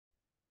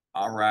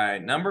All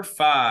right, number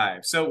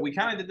 5. So we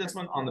kind of did this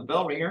one on the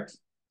bell ringer.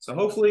 So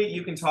hopefully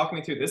you can talk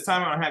me through it. This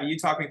time I'm gonna have you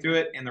talk me through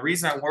it. And the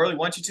reason I really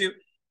want you to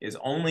is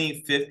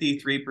only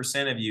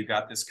 53% of you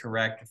got this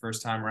correct the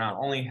first time around.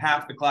 Only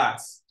half the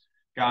class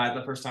got it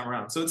the first time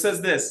around. So it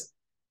says this: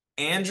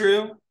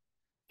 Andrew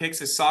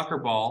kicks a soccer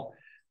ball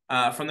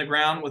from the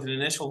ground with an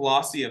initial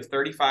velocity of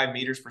 35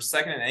 meters per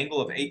second at an angle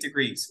of 8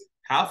 degrees.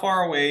 How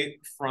far away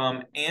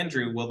from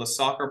Andrew will the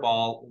soccer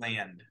ball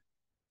land?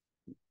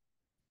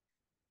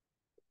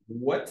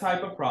 What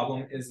type of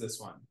problem is this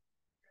one?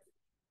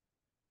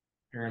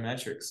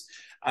 Parametrics.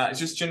 It's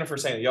just Jennifer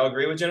saying it. Y'all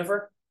agree with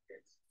Jennifer?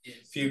 Yes.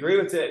 If you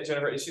agree with it,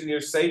 Jennifer, it should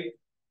either say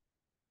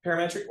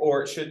parametric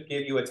or it should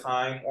give you a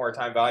time or a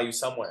time value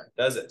somewhere.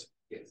 Does it?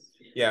 Yes.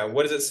 Yeah.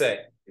 What does it say?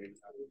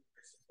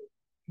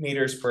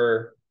 Meters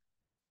per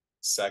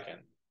second.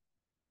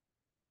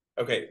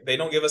 Okay. They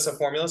don't give us a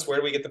formulas. Where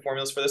do we get the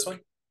formulas for this one?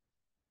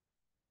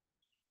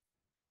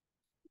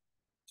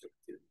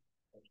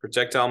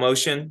 Projectile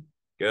motion.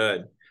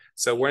 Good.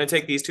 So we're going to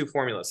take these two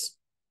formulas.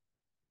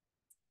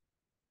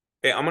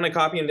 Okay, I'm going to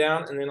copy them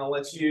down, and then I'll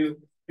let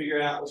you figure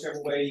it out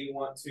whichever way you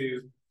want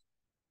to.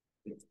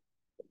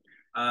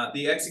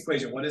 The x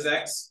equation, what is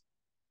x?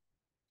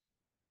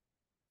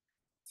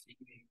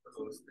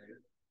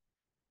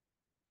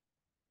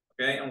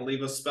 Okay, and we'll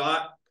leave a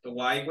spot. The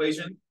y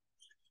equation.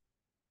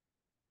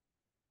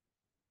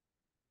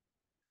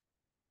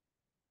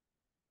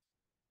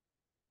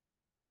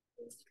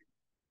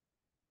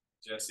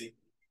 Jesse.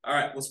 All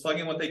right, let's plug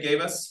in what they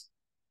gave us.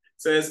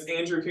 It says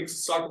Andrew kicks a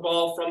soccer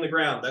ball from the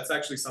ground. That's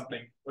actually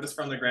something. What does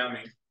from the ground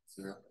mean?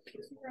 0.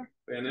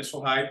 The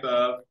initial height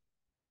of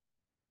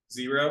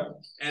 0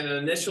 and an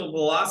initial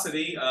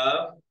velocity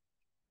of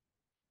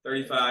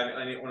 35.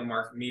 I didn't want to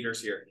mark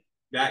meters here.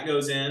 That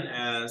goes in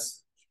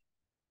as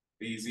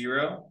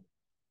V0,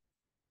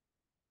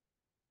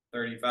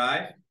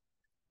 35,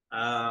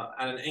 at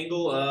an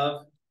angle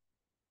of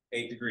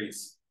 8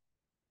 degrees.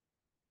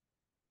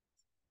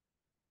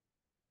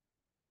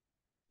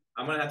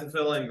 I'm going to have to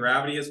fill in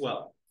gravity as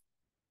well.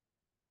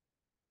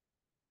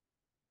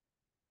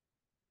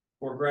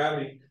 For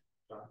gravity,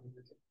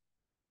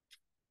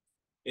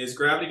 is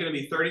gravity going to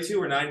be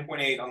 32 or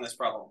 9.8 on this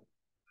problem?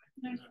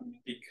 9.8.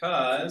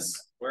 Because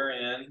we're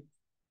in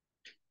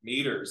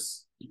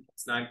meters.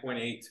 It's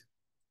 9.8.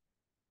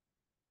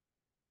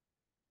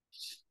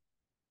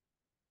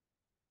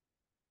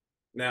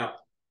 Now,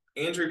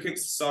 Andrew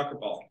kicks the soccer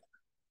ball.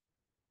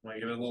 I'm going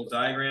to give it a little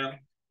diagram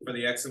for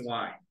the X and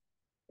Y.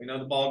 We know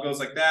the ball goes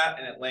like that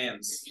and it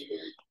lands.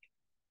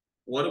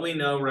 What do we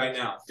know right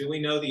now? Do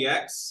we know the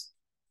X?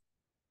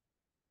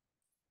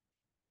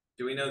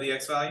 Do we know the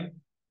X value?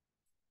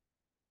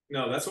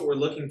 No, that's what we're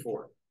looking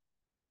for.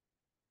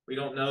 We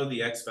don't know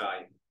the X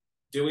value.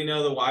 Do we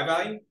know the Y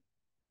value?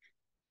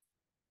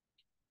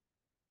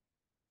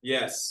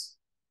 Yes.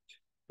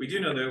 We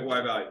do know the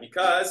Y value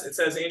because it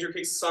says Andrew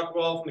kicks the soccer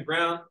ball from the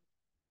ground.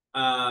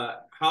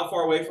 How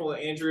far away from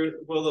Andrew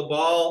will the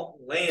ball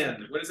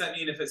land? What does that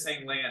mean if it's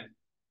saying land?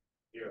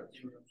 0.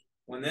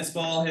 When this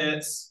ball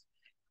hits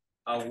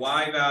a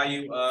Y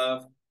value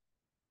of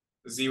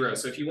 0.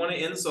 So if you want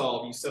to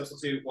insolve, you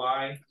substitute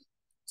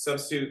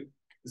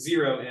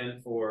 0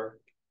 in for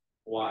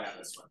Y on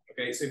this one.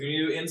 Okay, so if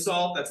you do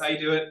insolve, that's how you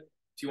do it.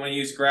 If you want to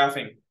use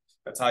graphing,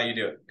 that's how you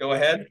do it. Go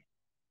ahead.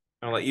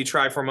 I'll let you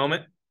try for a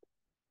moment.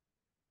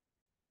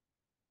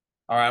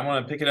 All right, I'm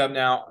going to pick it up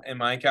now in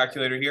my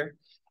calculator here.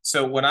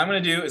 So what I'm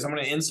going to do is I'm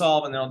going to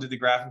insolve and then I'll do the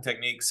graphing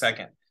technique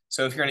second.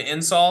 So if you're going to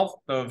insolve,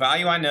 the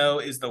value I know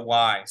is the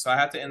Y. So I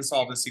have to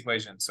insolve this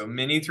equation. So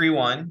mini 3,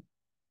 1.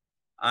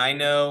 I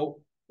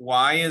know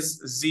Y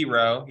is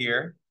 0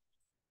 here.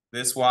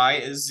 This Y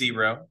is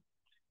 0.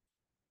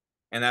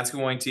 And that's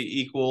going to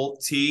equal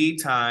T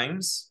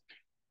times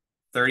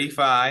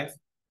 35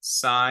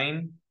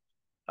 sine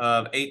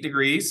of 8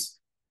 degrees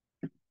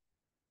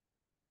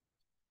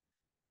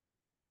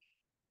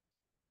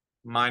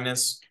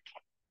minus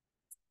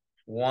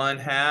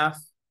 1/2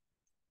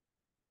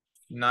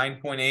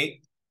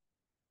 9.8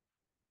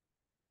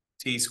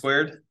 T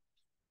squared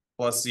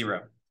plus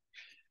 0.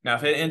 Now,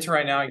 if I hit enter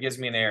right now, it gives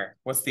me an error.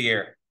 What's the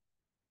error?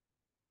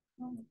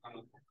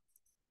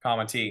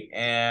 Comma T.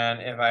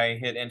 And if I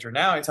hit enter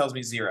now, it tells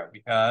me 0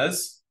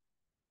 because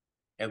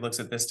it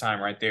looks at this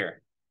time right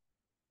there.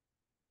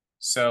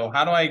 So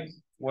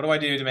what do I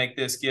do to make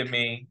this give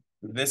me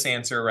this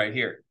answer right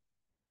here?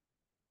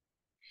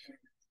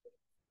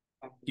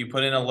 You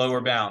put in a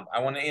lower bound. I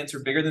want to answer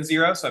bigger than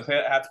 0, so I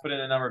have to put in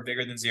a number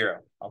bigger than 0.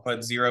 I'll put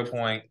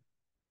 0.1.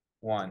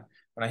 When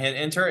I hit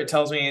enter, it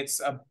tells me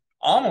it's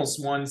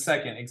almost 1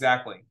 second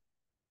exactly.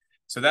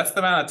 So that's the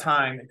amount of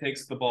time it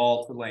takes the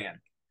ball to land.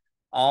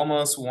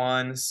 Almost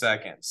 1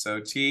 second.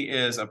 So T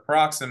is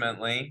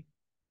approximately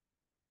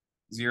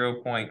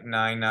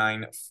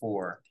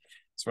 0.994.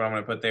 That's what I'm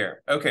going to put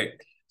there. Okay,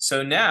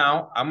 so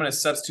now I'm going to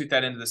substitute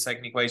that into the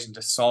second equation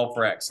to solve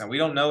for X. Now we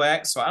don't know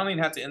X, so I don't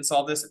even have to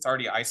insolve this. It's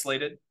already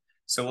isolated.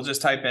 So we'll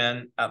just type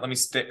in, let me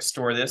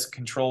store this,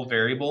 control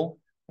variable.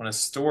 I want to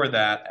store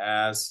that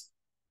as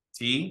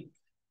T.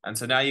 And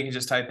so now you can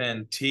just type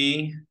in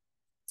T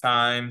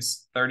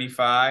times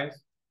 35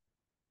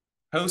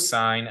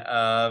 cosine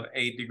of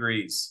 8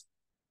 degrees.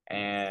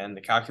 And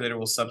the calculator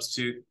will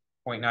substitute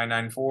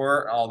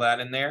 0.994, all that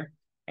in there,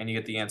 and you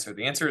get the answer.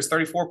 The answer is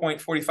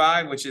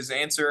 34.45, which is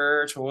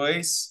answer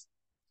choice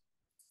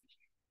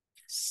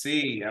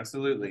C.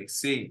 Absolutely,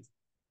 C.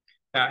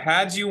 Now,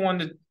 had you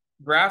wanted to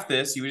graph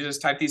this, you would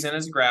just type these in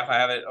as a graph. I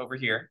have it over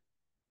here.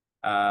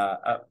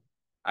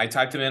 I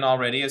typed them in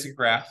already as a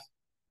graph.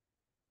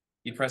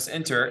 You press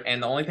enter,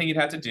 and the only thing you'd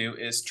have to do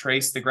is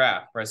trace the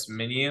graph. Press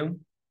menu,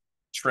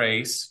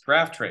 trace,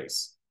 graph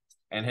trace,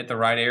 and hit the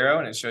right arrow,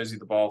 and it shows you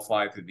the ball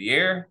fly through the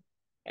air.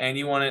 And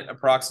you want it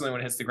approximately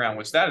when it hits the ground,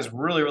 which that is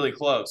really, really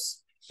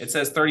close. It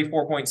says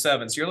 34.7.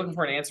 So you're looking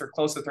for an answer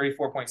close to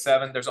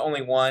 34.7. There's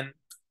only one.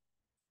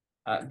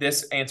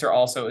 This answer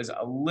also is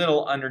a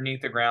little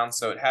underneath the ground,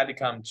 so it had to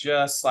come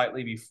just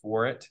slightly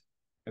before it,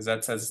 because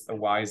that says the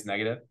y is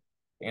negative.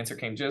 The answer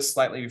came just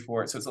slightly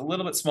before it, so it's a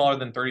little bit smaller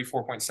than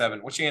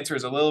 34.7. Which answer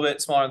is a little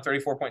bit smaller than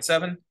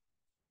 34.7?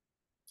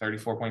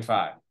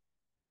 34.5.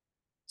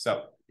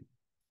 So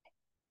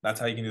that's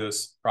how you can do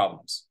those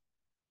problems.